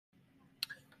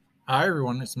Hi,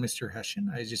 everyone. It's Mr.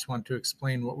 Hessian. I just want to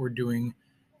explain what we're doing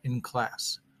in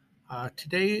class.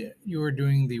 Today, you are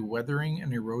doing the Weathering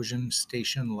and Erosion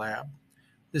Station Lab.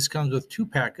 This comes with two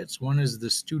packets. One is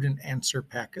the student answer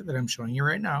packet that I'm showing you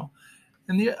right now,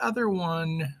 and the other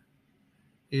one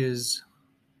is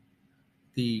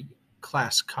the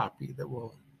class copy that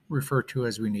we'll refer to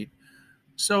as we need.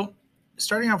 So,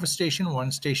 starting off with Station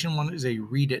 1 is a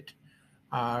Read It.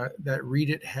 That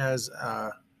Read It has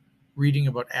reading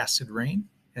about acid rain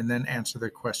and then answer the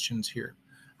questions here.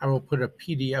 I will put a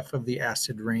PDF of the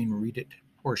acid rain read it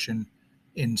portion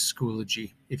in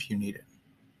Schoology if you need it.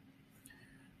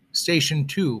 Station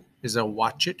 2 is a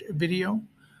watch it video.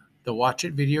 The watch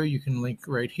it video you can link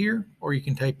right here, or you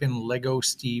can type in Lego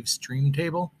Steve Stream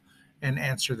Table and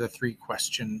answer the 3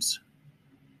 questions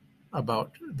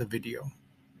about the video.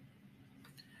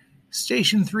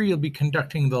 Station 3 will be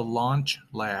conducting the launch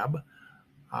lab.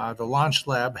 The launch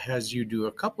lab has you do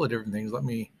a couple of different things. Let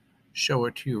me show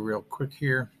it to you real quick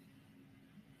here.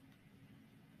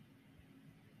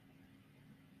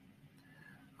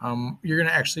 You're going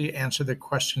to actually answer the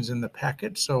questions in the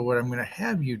packet. So what I'm going to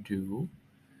have you do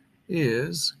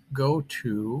is go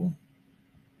to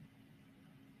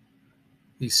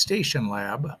the Station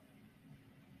Lab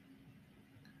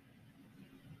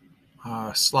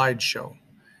slideshow.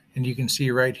 And you can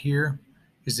see right here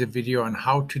is a video on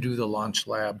how to do the launch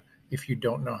lab if you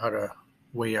don't know how to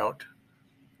weigh out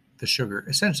the sugar.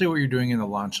 Essentially what you're doing in the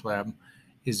launch lab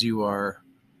is you are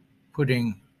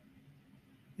putting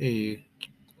a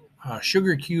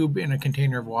sugar cube in a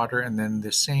container of water and then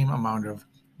the same amount of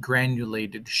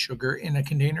granulated sugar in a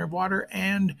container of water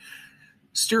and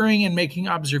stirring and making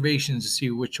observations to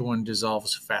see which one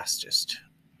dissolves fastest.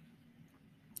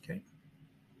 Okay.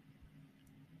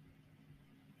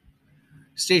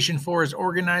 Station 4 is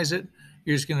organize it.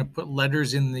 You're just going to put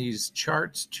letters in these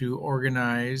charts to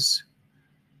organize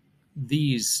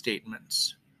these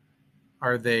statements.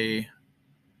 Are they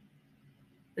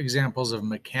examples of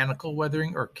mechanical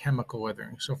weathering or chemical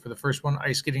weathering? So for the first one,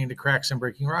 ice getting into cracks and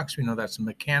breaking rocks, we know that's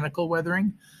mechanical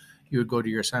weathering. You would go to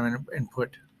your assignment and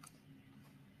put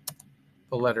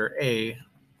the letter A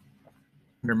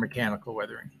under mechanical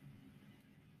weathering.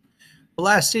 The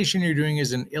last station you're doing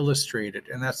is an illustrated,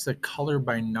 and that's the color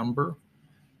by number.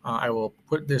 I will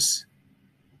put this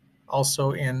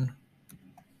also in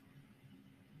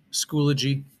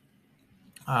Schoology,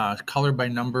 color by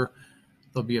number.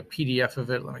 There'll be a PDF of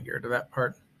it. Let me get rid of that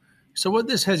part. So what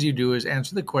this has you do is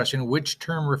answer the question, which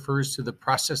term refers to the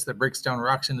process that breaks down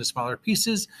rocks into smaller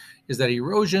pieces? Is that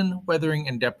erosion, weathering,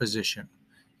 and deposition?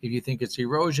 If you think it's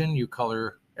erosion, you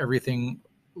color everything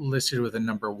listed with a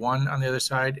number 1 on the other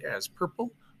side as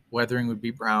purple. Weathering would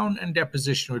be brown, and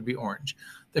deposition would be orange.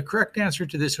 The correct answer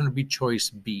to this one would be choice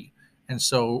B. And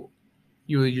so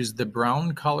you will use the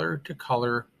brown color to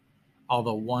color all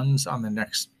the ones on the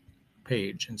next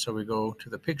page. And so we go to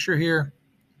the picture here.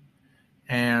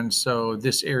 And so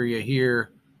this area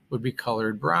here would be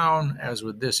colored brown, as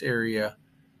would this area.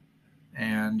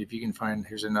 And if you can find,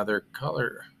 here's another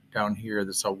color down here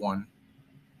that's a 1.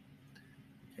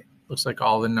 Okay. Looks like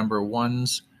all the number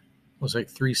 1s. Looks like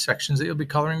 3 sections that you'll be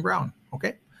coloring brown.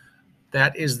 Okay.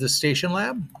 That is the Station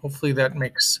Lab. Hopefully that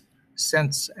makes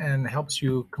sense and helps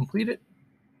you complete it.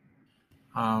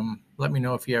 Let me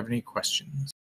know if you have any questions.